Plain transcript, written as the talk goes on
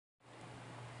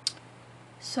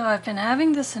So I've been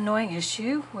having this annoying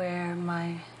issue where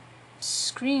my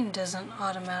screen doesn't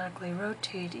automatically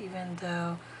rotate even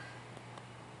though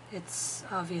it's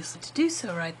obviously to do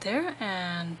so right there,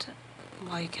 and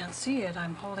while you can't see it,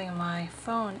 I'm holding my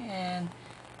phone in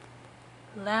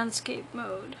landscape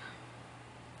mode.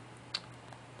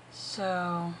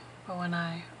 So, but when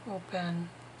I open,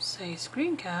 say,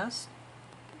 Screencast,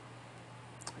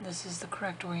 this is the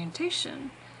correct orientation.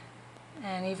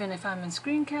 And even if I'm in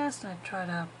Screencast and I try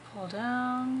to pull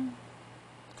down,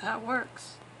 that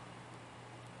works.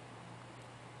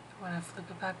 When I flip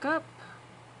it back up,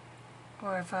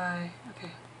 or if I,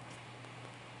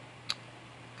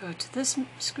 go to this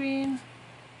screen,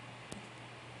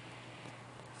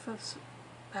 flips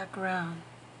back around.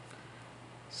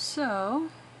 So,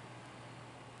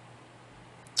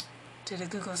 did a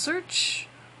Google search,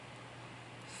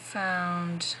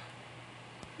 found,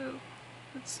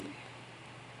 let's see.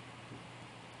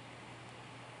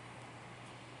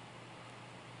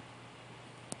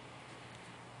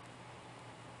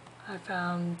 I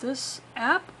found this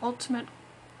app, Ultimate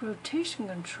Rotation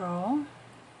Control.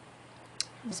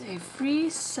 It's a free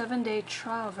 7-day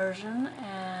trial version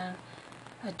and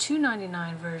a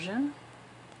 $2.99 version.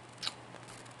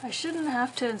 I shouldn't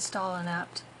have to install an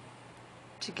app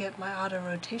to get my auto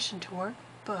rotation to work,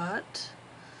 but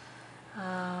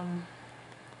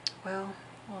well,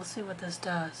 we'll see what this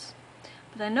does.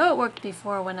 But I know it worked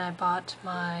before when I bought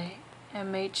my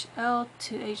MHL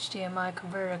to HDMI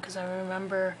converter, because I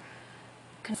remember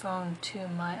phone to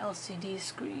my LCD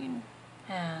screen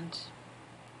and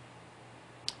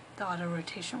the auto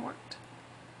rotation worked.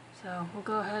 So we'll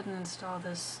go ahead and install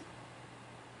this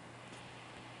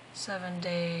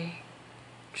 7-day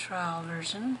trial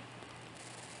version.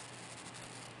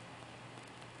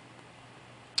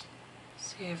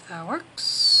 See if that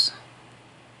works.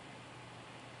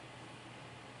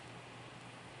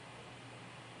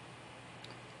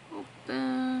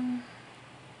 Open.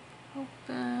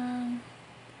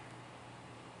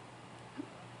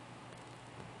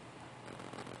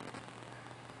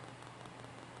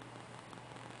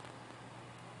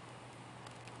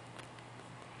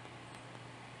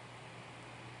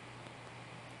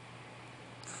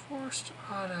 Forced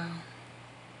auto.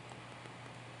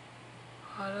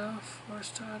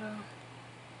 Forced auto.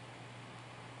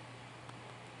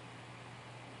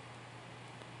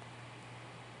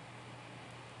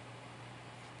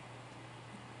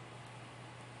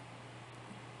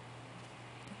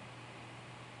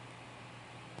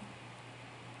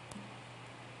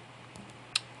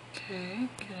 Okay,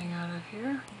 getting out of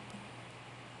here.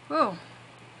 Whoa,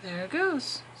 there it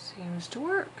goes. Seems to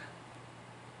work.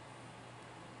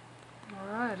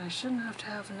 Alright, I shouldn't have to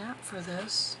have an app for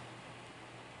this.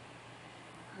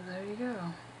 Well, there you go.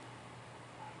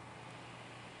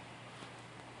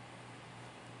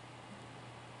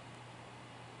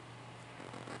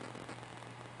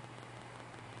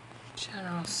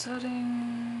 General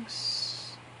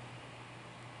settings.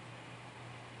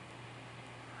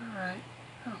 Alright.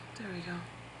 Oh, there we go.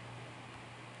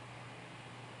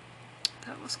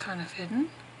 That was kind of hidden.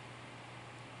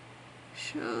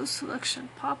 Show selection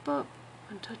pop-up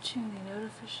when touching the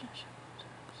notification.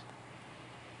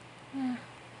 Yeah.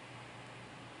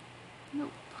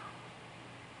 Nope.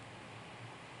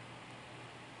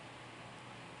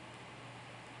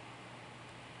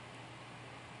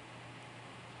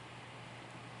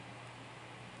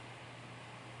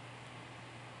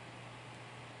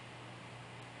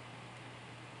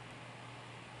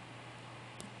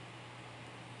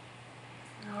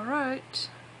 All right.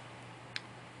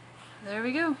 There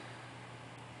we go.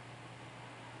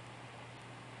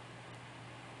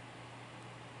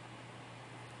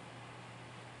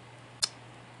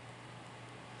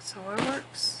 So it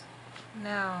works.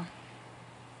 Now,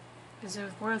 is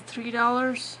it worth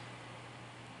 $3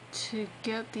 to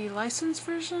get the licensed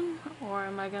version, or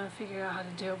am I going to figure out how to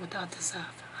do it without this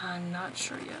app? I'm not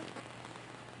sure yet.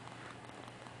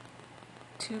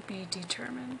 To be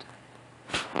determined.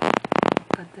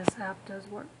 But this app does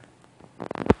work.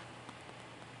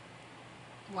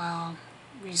 While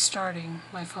restarting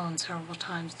my phone several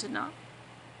times did not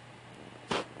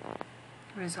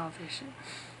resolve the issue.